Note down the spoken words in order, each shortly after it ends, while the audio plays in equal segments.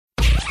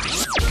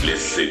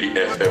Lesedi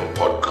FM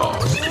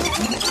podcast.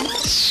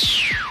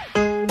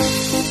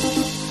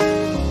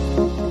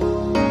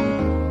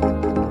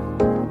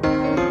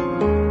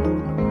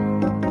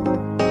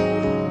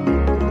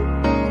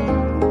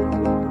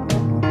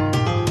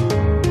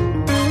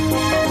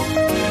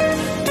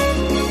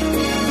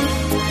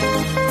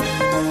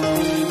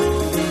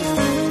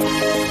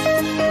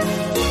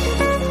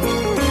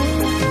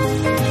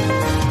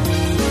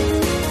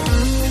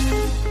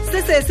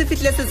 Se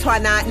fitlhe se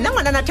tshwana nna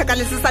ngwana na thaka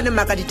le sesane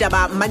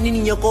makaditaba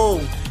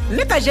Monyakong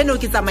mme ka jeno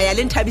ke tsamaya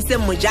le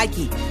Nthabiseng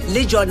Mojaki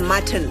le John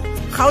Martin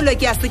kgaolo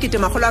ke ya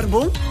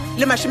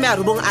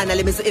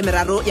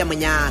 1993 ya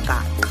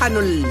Monyaka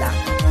qhanolla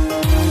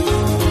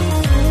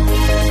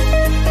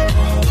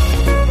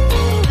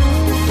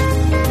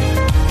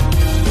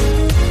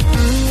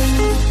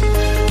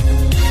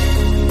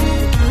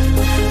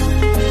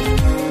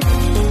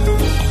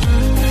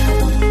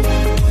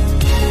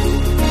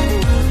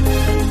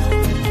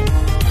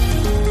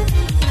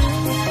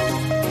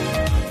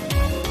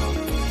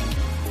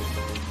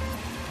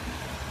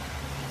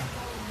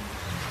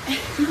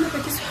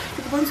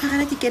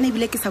kene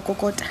bile ke sa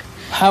kokota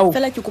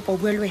fela ke kopa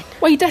bua le wena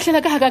wa itahlela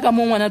ka haka ka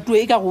mo ngwana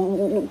tuwe ka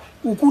go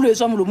o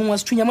kuletswa molomong wa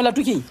sethunya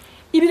molato ke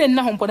ibile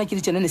nna ho mpona ke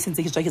di tshene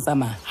sentse ke tswa ke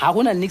tsamaya ha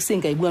gona nix se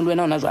nka e buang le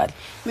wena ona jwale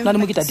nna le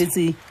mo ke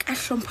tatetse ka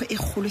hlompho e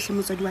kgolo hle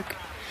motswadi wa ka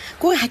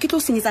gore ha ke tlo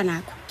senyetsa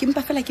nako ke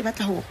mpa fela ke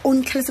batla ho o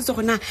ntlhalesetse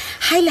gona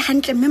ha ile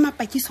hantle mme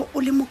Mapakiso o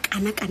le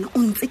mokana kana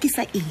o ntse ke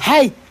sa eng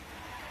hai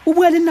o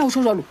bua le nna o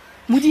jwalo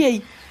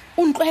modiei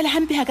o ntloela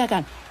hampe ha ka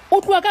kana o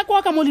tloa ka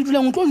kwa ka mo le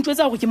dulang o tlo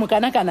ntwetsa go ke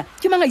mokana kana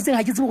ke manga itseng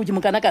ha ke tsebe go ke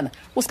mokana kana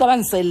o ska ba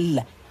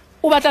nsella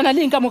o batlana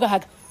le eng ka moka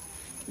haka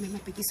mme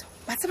Mapakiso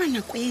ba tseba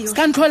nako e yo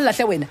ska ntholla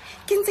hle wena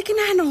ke ntse ke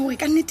nahana hore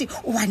ka nnete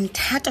o wa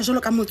nthata jolo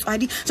ka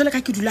motswadi jolo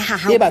ka ke dula ha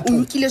hao o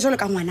nkile jolo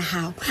ka ngwana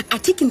hao a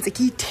thi ke ntse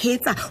ke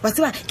ithetsa wa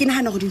tseba ke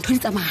nahana gore dintho di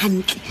tsa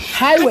mahantle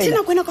hai wena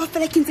ka tsena ka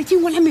fela ke ntse ke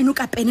ngola meno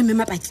ka pene mme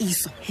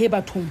Mapakiso he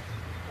bathong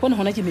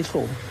hona ke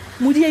mehlobo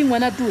modi ya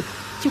ngwana tu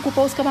ke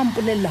kopa o ska ba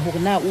mpolella hore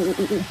na o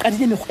ka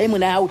dile mekgwa e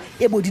mona hao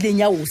e bodileng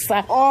ya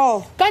osa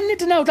ka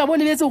nnete na o tla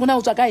bone betse hore na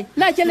o tswa kae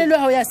na kelelo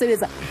hao ya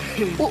sebetsa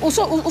o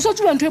so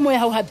tsuba ntwe mo ya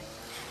hao hape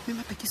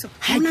mme Mapakiso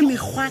ha ona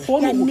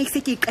mekgwa ya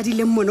next ke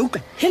kadile mona uka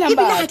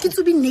ebile ha ke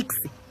tsubi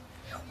next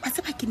wa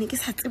tseba ke ne ke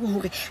sa tsebe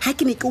hore ha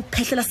ke ne ke o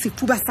phehlela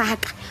sefuba sa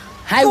ka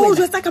hai wena o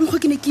jwetsa ka mokgo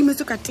ke ne ke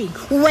imetse ka teng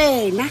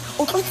wena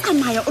o tlo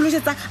tsamaya o lo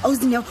jetsa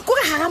auzineo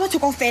gore ha ga batho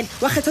ka ofela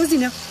wa kgetha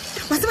auzineo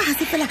wa tseba ha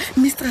se fela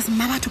mistress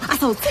Mabatho a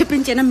sa o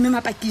tshepeng tjena mme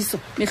Mapakiso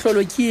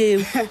mehlolo ke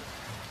eo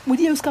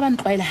modi eo ska ba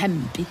ntwaela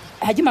hampe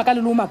ha ke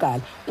makala le o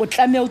makala o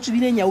tlamea o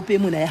tsubile nyaupe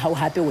mona ya hao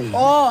hape wena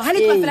ha le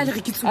twa fela le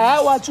re ke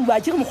tsuba wa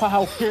tsuba ke re mokgwa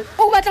hao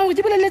o batla go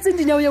ke boleletse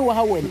dineo eo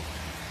ha wena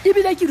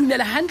ibile ke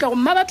dumela hantle go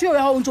Mabatho eo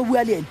ya hao o ntse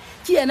bua le ene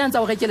ke yena ntse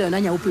o rekele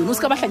yona nyaupe o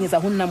ska ba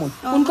hlanyetsa ho nna mona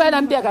o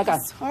ntwaela mpe ka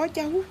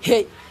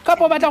he ka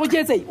po batla go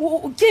tsetsei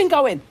ke eng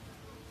ka wena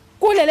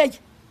ko leleke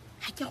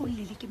ha ke go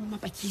leleke mo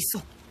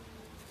Mapakiso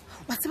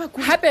wa tseba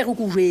go hape re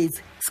go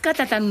jwetse ska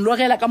tlatla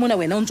nlogela ka mona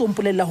wena o ntse o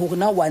mpolella hore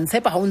na wa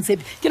ntshepa ha o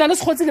ntshepe ke na le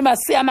sekgotsi le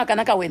masea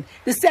makana ka wena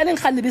le sea le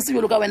nkganne be se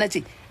bjelo ka wena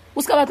tje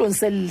o ska ba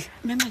tlonselle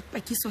mme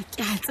Mapakiso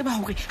ke a tseba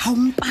hore ha o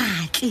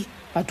mpatle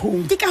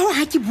bathong ke ka ho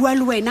ha ke bua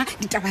le wena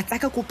ditaba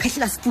tsa ka go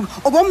phehlela sefuba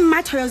o bo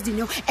mmatho ya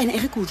Dineo ene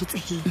re go jutse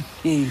he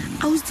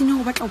a o Dineo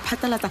o batla o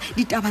phatlalatsa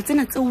ditaba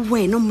tsena tse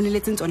wena o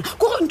moneletseng tsona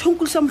go re ntho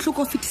nkulisa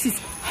mohloko o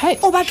fetisisa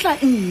o batla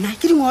nna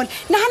ke dingole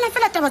nahana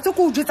fela taba tse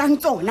go jutsang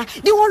tsona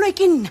dingolwe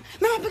ke nna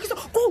mme Mapakiso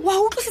go wa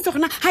utlwisitse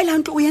gona ha ile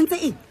hanto o yentse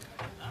eng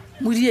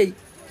modiei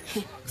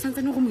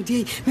santsane go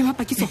modiei mme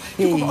Mapakiso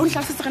ke go o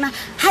nhlafetse gona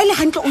ha ile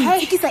hanto o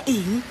ikisa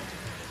eng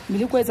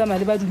mile ko etsa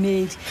male ba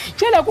dumedi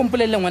jela ko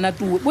mpolelle ngwana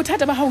tuwe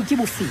bothata ba hao ke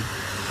bofe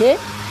he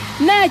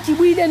na ke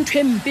buile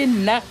ntwe mpe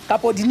nna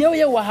kapo dineo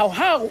ye wa hao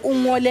ha o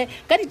ngole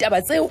ka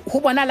ditaba tse ho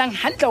bonalang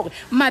hantle hore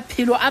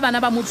maphelo a bana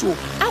ba motso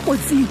a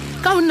kotsi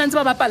ka ho nna ntse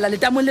ba bapalla le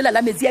tamong le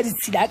la metsi ya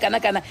ditshila kana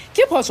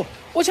ke phoso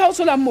o tsha o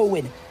tshola mo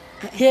wena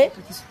he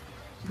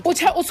o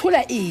tsha o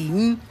tshola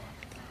eng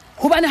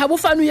hobane ha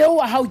bofano ye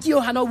wa hao ke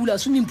yo hana o bula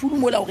swimming pool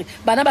mo la hore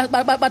bana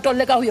ba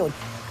tolle ka ho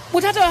yona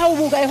bothata wa hao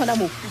bo kae hona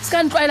mo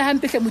ska ntwaela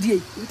hampe hle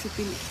modiei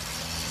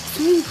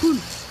swimming pool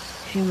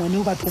he ngwane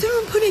o batho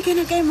swimming pool ke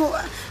na kae mo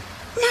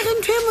na re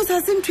ntwe mo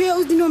sa se ntwe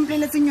o Dineo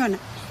mpleletseng yona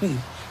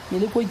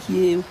le ko ke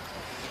eo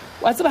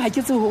wa tseba ha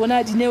ke tse ho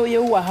bona dineo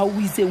eo wa ha o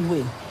itseng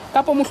wena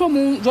kapo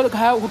mohlomong jolo ka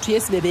ha go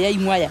thwe sebebe ya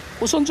ingwaya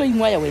o sontso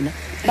ingwaya wena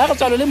ba re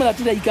tswalo le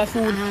molato la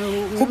ikahlola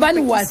hobane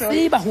wa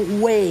tseba ho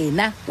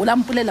wena o la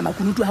mpolela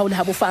makunutu ha o le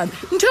ha bofano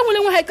ntho engwe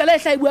lengwe ha e kala e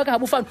hla e bua ka ha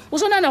bofano o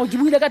sona na o ke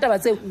buile ka taba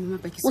tseo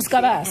o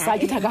ska ba sa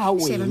ke thaka ha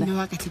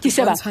wena ke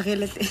sheba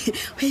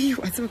hei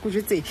wa tseba go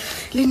jetse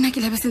le nna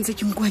ke la ba sentse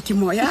ke nkwa ke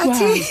moya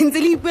athi ntse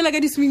le ipela ka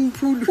di swimming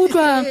pool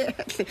utlwa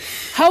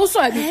ha o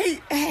swabe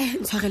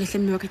ntshwarele hle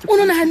mme wa ka ke o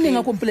nona ha nne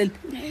nga kompolele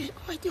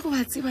wa ke go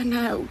ba tseba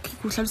na o ke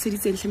go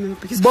hlaloseditse hle mme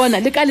bo bona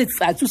le ka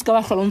letsatsi o se ka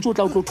ba hlola ntse o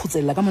tla o tlo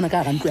thotsella ka mona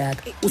ka ga ntlo ya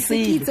ka o se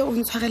itse o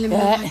ntshwarele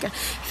mmaka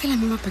fela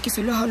mme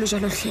mapakiso le ha o le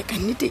jalo hle ka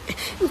nnete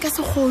nka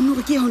se kgone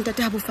gore ke ye ho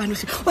ntate ha bofano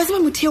hle wa se ba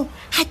motheo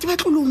ha ke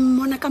batlo lo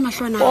mmona ka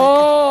mahlwana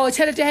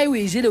tšhelete ha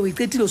e jele o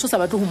iqetile o so sa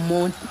batle go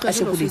mmona a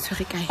shekoletse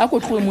a ko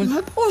tloe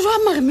mone o jwa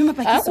mare mme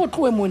mapakiso a ko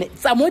tloe mone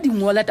tsa mo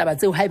dingola taba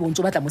tseo ha e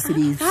bontse o batla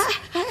mosebetsi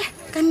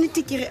ka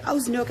nnete ke re a o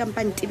zine o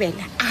kampane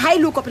tibela ha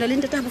ile o kopela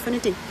le ntate ha bofane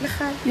teng le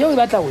gale yo e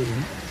batla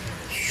wena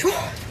sho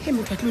he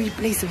motho a tlo i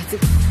place wa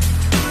tseba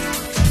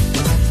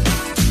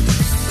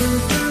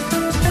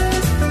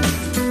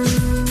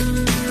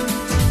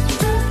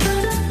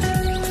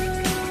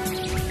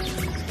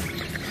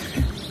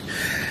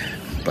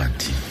but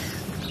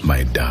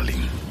my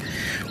darling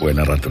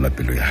wena rato la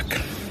pelo yaka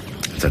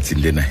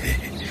tsatsing lena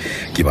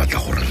ke batla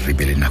gore re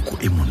be le nako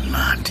e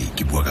monate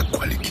ke bua ka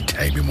quality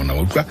time mona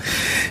o tla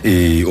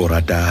o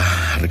rata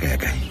re ka ya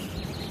kae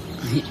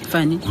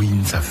fane o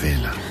intsa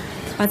fela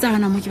ba tsa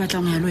hana mo ke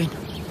batlang ya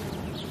lwena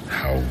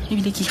how e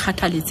bile ke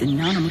kgathaletse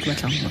nna hana mo ke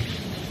batlang mo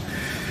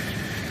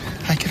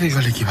ha ke re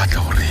jwale ke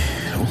batla gore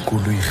o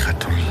kolo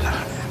ikgatholla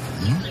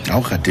ha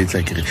o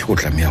gatetsa ke re o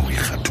tlamea go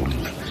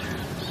ikgatholla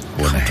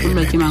bona he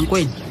ke mang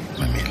kwena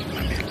mamel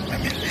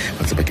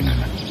ba tseba ke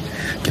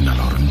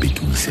nana gore mbe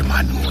ke ise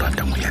mane mo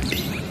rata mo ya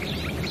teng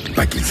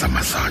bakeng sa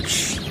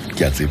massage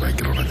ke a tseba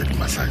ke rata di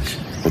massage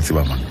o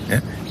tseba mang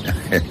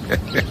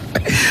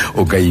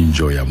o ka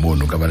enjoya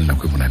mono ka ba le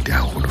nako e monate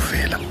haholo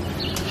fela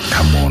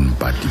come on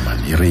party man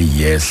e re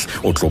yes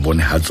o tlo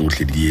bone ha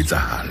tsohle di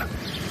etsahala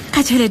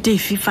ka tšhelete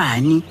efe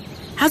fane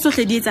ha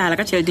tsohle di etsahala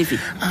ka tšhelete efe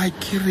a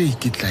ke re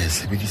ke tla e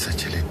sebedisa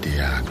tšhelete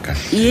ya ka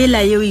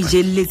yela yeo e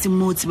jelletse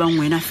mo tsebang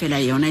wena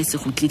fela yona e se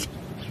gotlile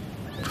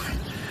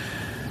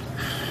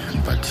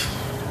but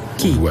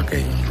ke bua ka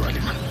eng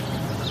jwale man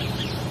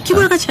ke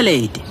bua ka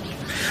tšhelete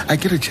a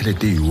ke re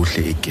tšhelete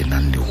yohle e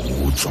kenang le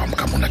go tswa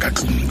ka mona ka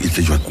tlung e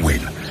tsejwa ke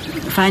wena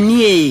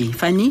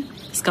fane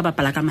se ka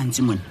bapala ka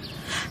mantsi mona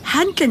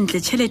hantle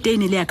tšhelete e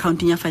ne le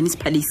accounting ya Fanny's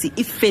Palace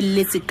e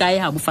felletse kae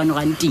ha bofano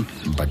ganting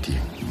but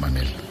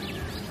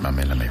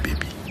mamela my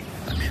baby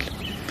mamela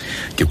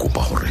ke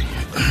kopa gore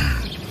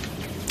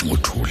o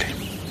thole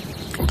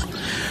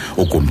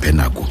o komphe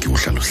nako ke o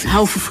hlalose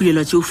ha o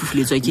fufulelwa tse o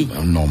fufuletswa ke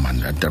no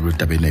man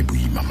tabena e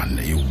buima man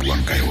e o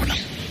buang ka yona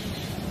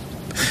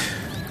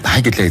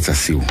ha ke tla etsa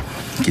seo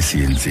ke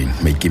se entseng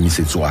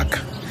maikemisetso wa ka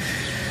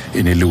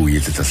e ne le o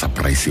etsetsa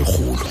surprise e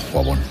kgolo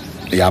wa bona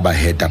ya ba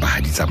heta ba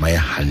haditsa tsamaye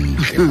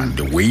hantle man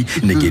the way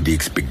ne ke di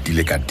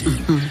expectile ka teng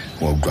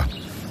wa utlwa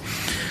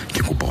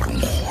ke kopa gore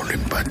ngolwe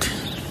mpati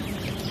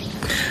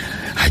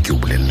ha ke o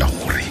bolella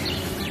gore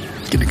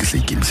ke ne ke sa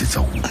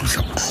ikemisetsa go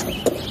utlwisa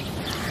bohloko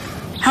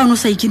ha o no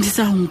sa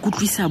ikemisetsa go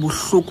nkutlwisa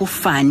bohloko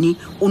Fane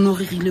o no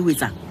rile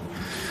wetsa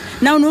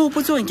na o no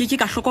potso nke ke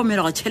ka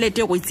hlokomela go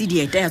tšhelete go itse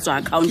dieta ya tswa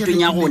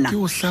accountong ya gona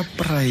ke o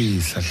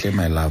surprise hle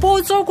my love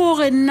potso go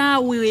re na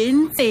o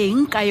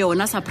entseng ka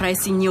yona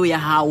surprising eo ya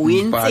ha o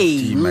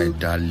entseng my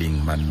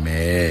darling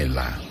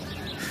mamela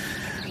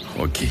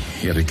okay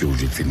re ke o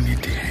jetse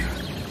nnete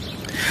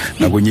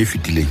na go nye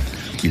fitileng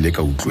ke ile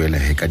ka utlwela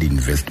he ka di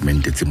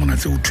investment tse mona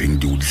tse o tweng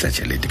di udisa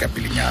tšhelete ka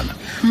pelenyana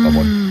ba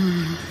bona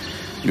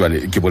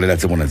jwale ke bolela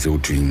tse mona tse o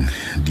tweng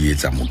di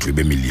etsa motho e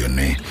be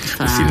millionaire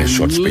in a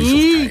short space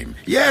of time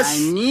yes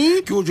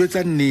ke o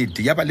jwetsa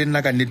nnete ya ba le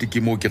nna ka nnete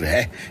ke mo ke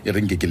re e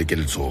reng ke le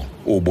letso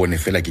o bone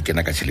fela ke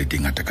kena ka tšhelete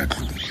ngata ka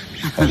tlung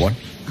ba bona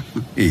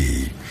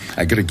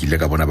a ke re ke ile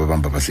ka bona ba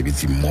bang ba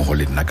sebetsi mmogo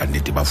le nna ka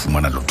nnete ba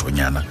fumana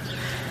lothonyana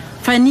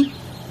Fanny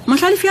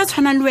mohlalefi ya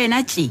tshwana le wena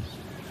tje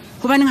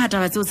hobane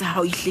ngata ba tseo tsa ha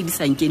o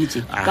ihlebisang kene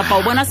tje kapa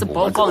o bona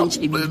sepoko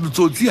ntshebe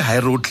tsotsi ha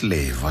e ro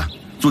clever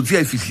tsotsi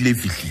a fihlile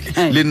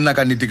le nna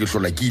ka nnete ke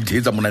hlola ke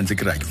ithetsa mona ntse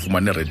ke ra ke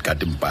fumane red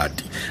card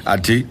mpati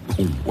athe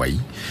wai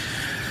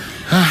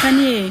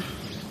Fanny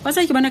wa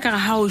sa ke bona ka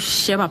ha o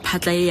sheba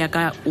phatla e ya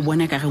ka o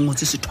bona ka re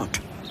ngotse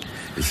sethotho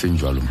e seng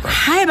jwalo mpati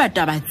ha e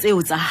bataba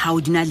tseo tsa ha o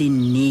dina le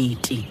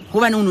nnete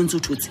hobane o ntse o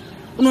thotse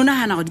o nona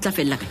hana go di tla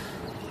fella kae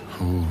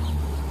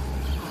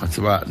a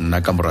tseba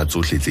nna ka mora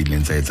tsohle tse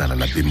ileng tsa etsala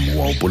lapeng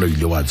mo wa o pola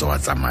ile wa tswa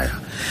tsamaya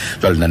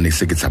jwale nna ne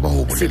se ke tshaba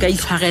ho bolela se ka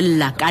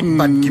itshwarella ka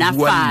nna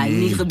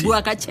Fanny re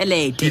bua ka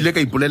tšhelete ile ka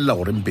ipolella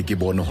gore mpe ke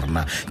bone gore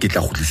na ke tla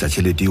gotlisa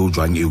tšhelete eo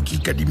jwang eo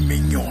ke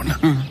ikadimmeng yona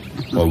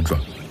wa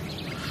utlwa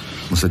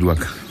mosadi wa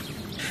ka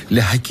le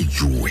ha ke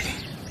joe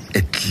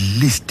at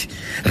least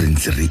re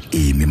ntse re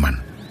eme man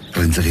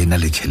re ntse re na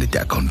le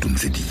tšhelete accountong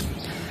tse ding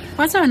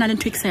wa tsa ona le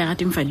ntho e ke sa ya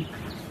rateng Fanny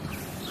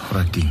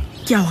gorating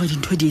ke a gore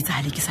dintho di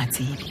etsagale ke sa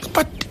tsebe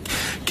but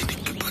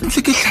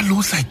ntse ke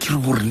hlalosa ke re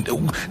gore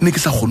ne ke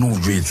sa kgone ho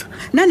jwetsa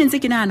nna ne ntse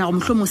ke nahana gore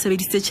mohlomong o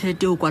sebedisitse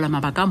tšhelete eo kwala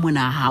mabaka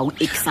mona hao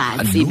e ke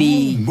sa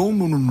tsebeng no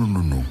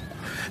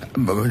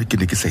ke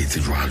ne ke sa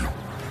etse jwalo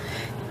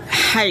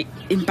hai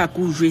empa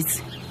ke o jwetse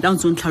la o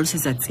ntse o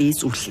ntlhalosetsa tse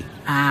tsohle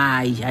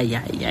ai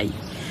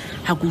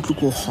ha ke utlwe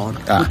ko kgolo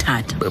o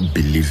thata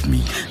believe me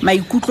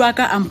maikutlo a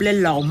ka a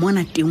mpolella go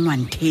mona teng wa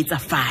nthetsa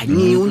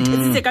Fanny o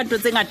nthetsetsa ka ntho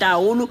tse ngata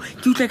haholo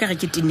ke utlwe ka re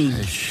ke teneng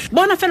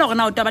bona fela gore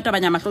na o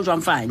tabatabanya mahlo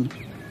jwang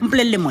Fanny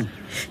mpolelle mone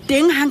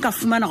teng ha nka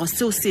fumana go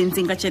seo se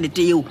entseng ka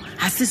tšhelete eo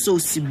ha se seo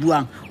se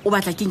buang o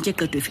batla ke nke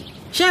qeto efe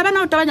sheba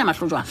na o tabanya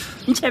mahlo jwang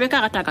ntšhebe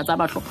ka gata ka tsa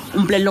batlo o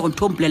mpolelle go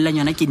ntho o mpolellang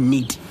yona ke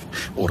nnete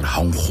o re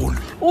ha nkgolo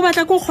o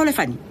batla ke o kgole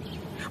fane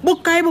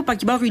bokae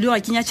bopaki ba go ile wa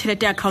kenya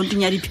tšhelete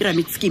accountong ya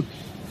di-pyramid scheme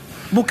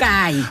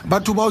bokae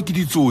batho bao ke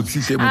ditsotsi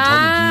hle motho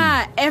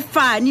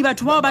efane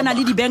batho bao ba na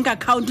le di-bank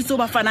account tseo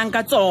ba fanang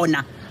ka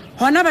tsona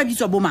gona ba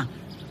bitswa bomang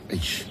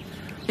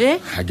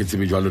ha ke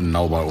tsebe jwalo nna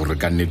o ba o re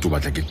ka nnete o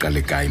batla ke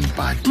qale kae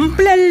mpati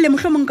mpolelle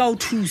mohlomong ka o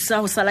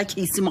thusa go sala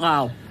case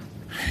morago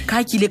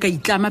ka ke ile ka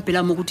itlama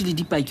pela moruti le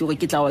dipaki gore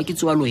ke tlawa ke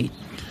tsoa le wena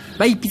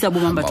ba ipitsa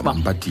bomang batho ba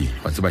mpati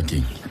ba tseba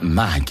keng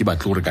nna ha ke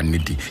batle gore ka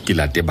nnete ke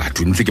late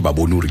batho ntse ke ba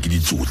bone gore ke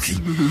ditsotsi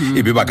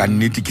ebe ba ka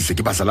nnete ke se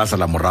ke ba sala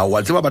morao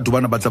wa tseba batho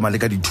bana ba tsamaya le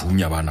ka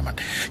dithunya bana man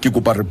ke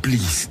kopa re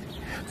please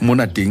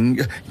mona teng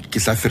ke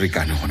sa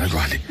ferekane gona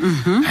jwale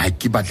ha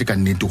ke batle ka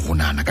nnete go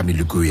nana ka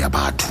meleko ya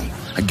batho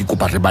ha ke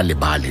kopa re bale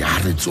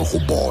ha re tso go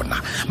bona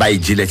ba e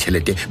jile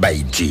tšhelete ba e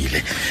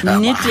jile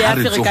nnete ya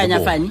ferekanya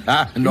fane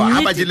no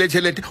ha ba jile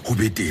tšhelete go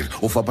betere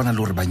o fapana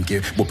le gore ba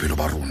nke bophelo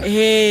ba rona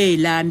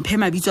la mphe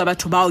mabitso a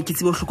batho bao ke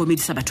tsebe o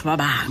hlokomedisa batho ba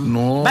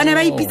bang ba ne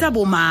ba ipitsa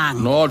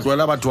bomang no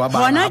tloela batho ba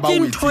bang ba ke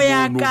ntho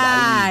ya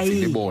kae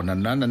le bona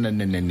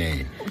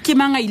ne ke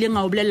mang a ileng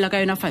a o bolella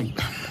ka yona fane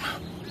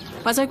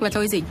ba tsa ke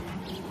batla o itseng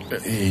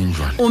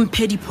o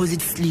mphe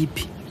deposit slip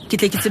ke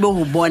tle ke tsebe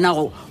go bona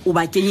go o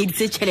ba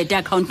kenyeditse tšhelete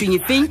accountong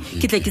efeng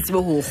ke tle ke tsebe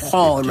go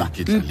golwa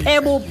mphe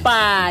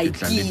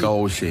bopaki ka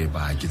o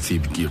sheba ke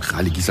tsebe ke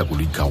gale ke sa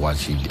koloi ka wa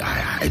shedi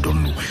I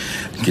don't know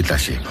ke tla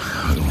sheba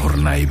gore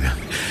na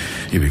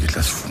ebe ke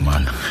tla se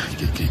fumana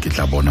ke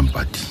tla bona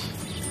mpati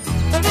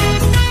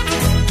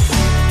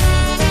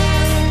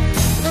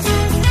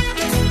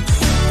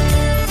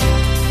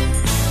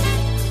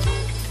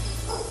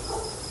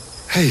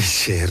Hey,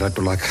 rato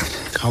la ka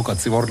ga o ka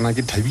tseba gore na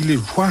ke thabile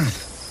jwang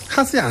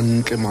ga se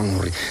antle mang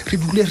gore re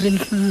dule re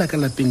lla ka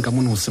lapeng ka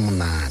mone o se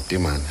monate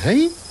man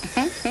hei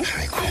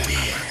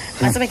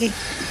a tseba ke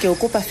o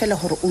kopa fela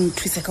gore o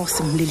nthuse ka go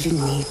simolele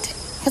nnete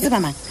go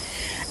tseba mang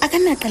a ka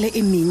nna qale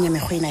e meng ya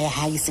mekgwena ya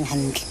hae seng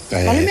hantle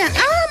malome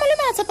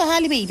a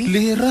tshepagale baby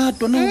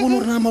lerato na o bone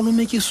gore na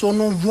malome ke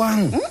sono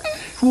jwang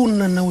o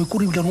nna nna o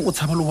kore bilang o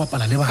tshaba le go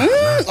bapala le bana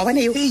wa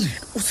bane yo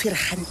o tshwere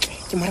hantle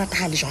ke mo rata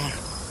ga le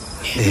jwalo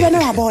bona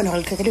wa bona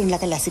gore tlheke le nna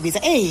ka la sebetsa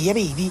ya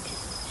baby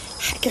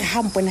ke re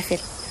ha mpona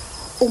fela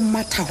o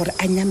matha gore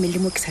a nyame le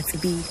mo ke sa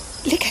tsebeng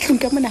le ka tlong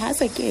ka mona ha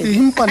sa ke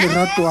empa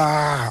lerato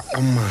a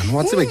man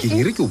wa tseba ke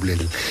re ke o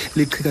bolele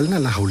le qheka lena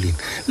la hauleng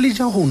le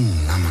ja go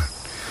nna ma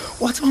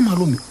wa tseba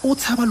malome o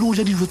tshaba le o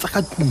ja dijo tsa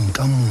ka tlong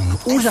ka mona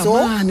o ja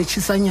mane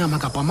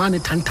tšhisanyama kapa mane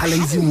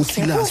tantalizing mo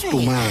sila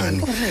stomane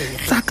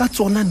tsa ka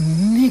tsona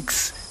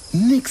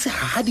nix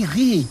ha di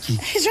reki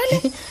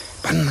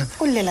banna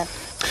o lela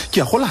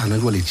ke a gola hana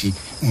jwale tse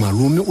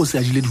malome o se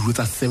a jile dijo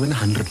tsa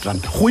 700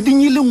 rand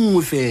goding ile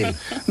nngwe fela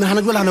na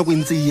hana jwale hana go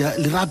ntse ya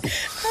lerato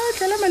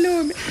tla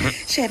malome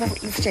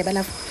sheba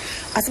la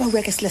a tseba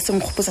bua ka sela seng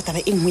khopotsa taba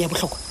e nngwe ya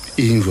bohlokwa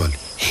eng jwale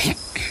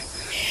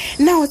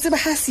na o tseba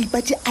ha se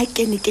ipati a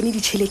kene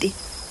ditšhelete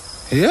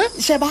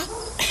sheba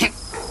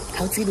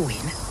ha o tsebe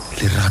wena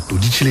lerato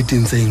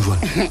ditšheleteng tsa eng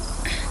jwale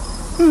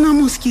nna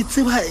mo se ke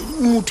tseba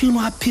motho eno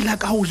a phela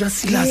ka go ja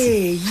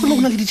silase fela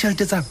go na le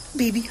ditšhelete tsang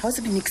baby ha o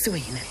tsebe nix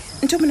wena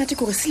ntho monate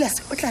kore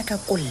silase o tla ka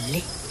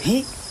kolle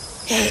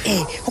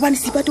gobane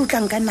sepate o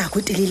tlang ka nako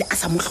e telele a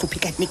sa mo hlophe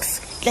ka nix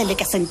tla le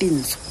ka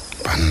sentenso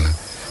banna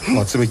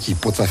wa tseba ke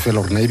ipotsa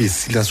fela gore na ebe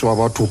silase wa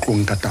batho o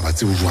tlong ka taba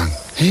tseo jwang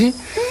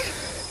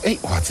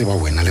wa tseba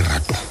wena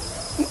lerato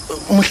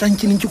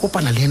mohlankeng ke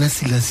kopana le ena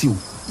silaseo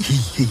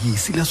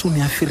silase o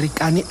ne a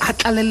ferekane a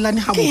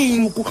tlalellane ga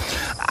botlhoko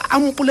a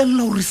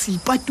mpolelela gore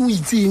seipati o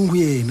itseng go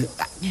ena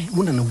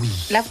monana o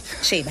ile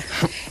sheba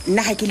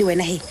nna ga ke le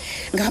wena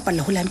nka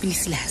gapalela go lampe le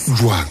silase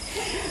jwang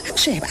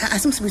sheba a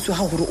se mosebetsi wa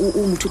gago gore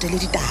o mothutele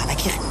ditaba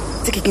kere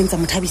tse ke kentsa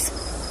mothabisa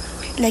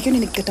like yone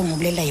ne ke qeta mo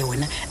bolelela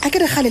yona a ke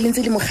re gale le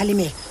ntse le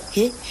mogalemela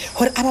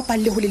gore a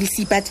bapalle go le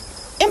seipati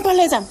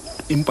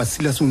empa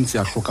silase o ntse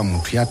a hloka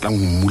motho ya tlang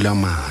go mmula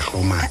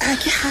mahlo ma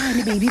ke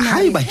gane baby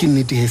ha e ba ke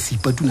nnete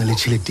seipati o na le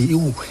tšhelete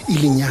eo e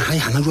leng ya hae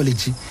hana jwale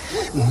tse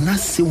nna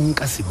seo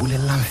nka se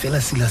bolellang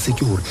fela silase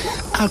ke gore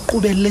a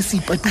qobelle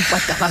seipati o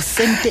patala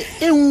sente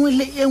e nngwe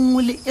le e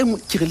nngwe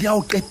ke re le ya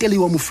o qetele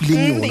wa mo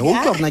fileng yona o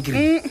tla rena ke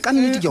re ka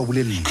nnete ke a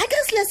bolelela a ka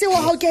silase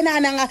wa ha o kena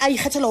anang a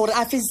ikgathela gore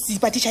a fe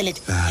seipati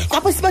tšhelete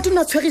kapa seipati o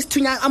na tshwere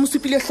sethunya a mo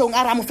supile hlong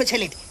a re a mo fe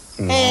tšhelete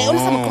o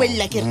sa mo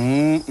qobella ke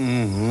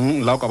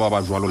re la o ka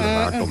ba jwalo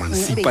lerato man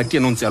seipati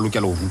ena o ntse a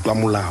lokela go rutwa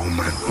molao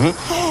man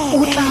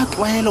o tla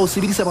tlwaela o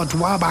sebedisa batho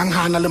ba bang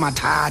gana le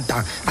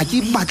mathata a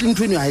ke batle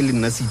ntho eno ya e le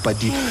nna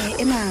seipati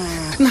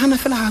nagana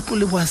fela ga tlo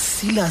le boa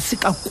silase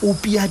ka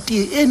kopi ya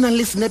tee e nang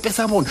le senepe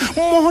sa bona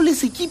mmogo le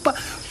sekipa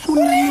o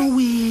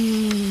nawe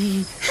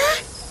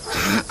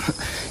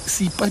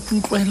seipati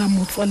o tloela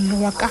motswalle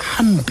wa ka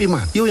hampe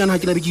man eo yana ha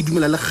ke labe ke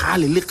dumela le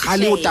kgale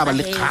o taba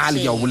le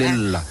kgale ke a o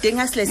bolella teng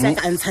a selesa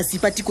ka ntsha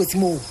seipati kotsi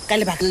moo ka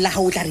lebaka la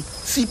ga o tla re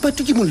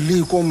seipati ke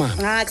moleko man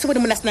ke se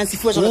bone mona senang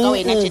sefiwa jalo ka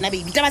wena tjena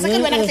baby taba sa ka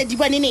le wena ka tle di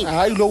bone neng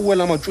a ilo o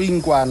wela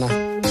matsoing kwana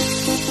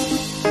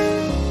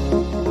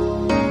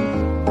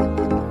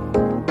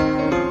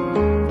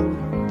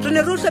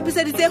re o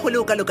tlhopiseditse go le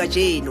o ka loka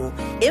jeno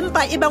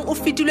empa e bang o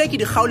fetilwe ke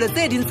dikgaolo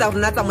tse ding tsa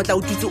rona tsa motla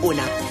o tutsu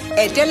ona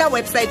etela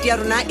website ya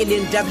rona e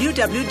leng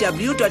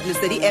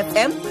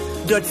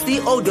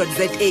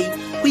www.lesedifm.co.za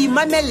go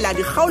imamella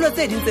dikgaolo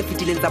tse ding tse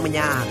fetileng tsa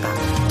Monyaka.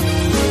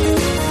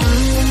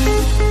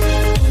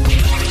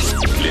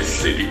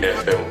 Lesedi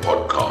FM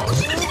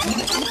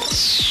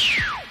Podcast.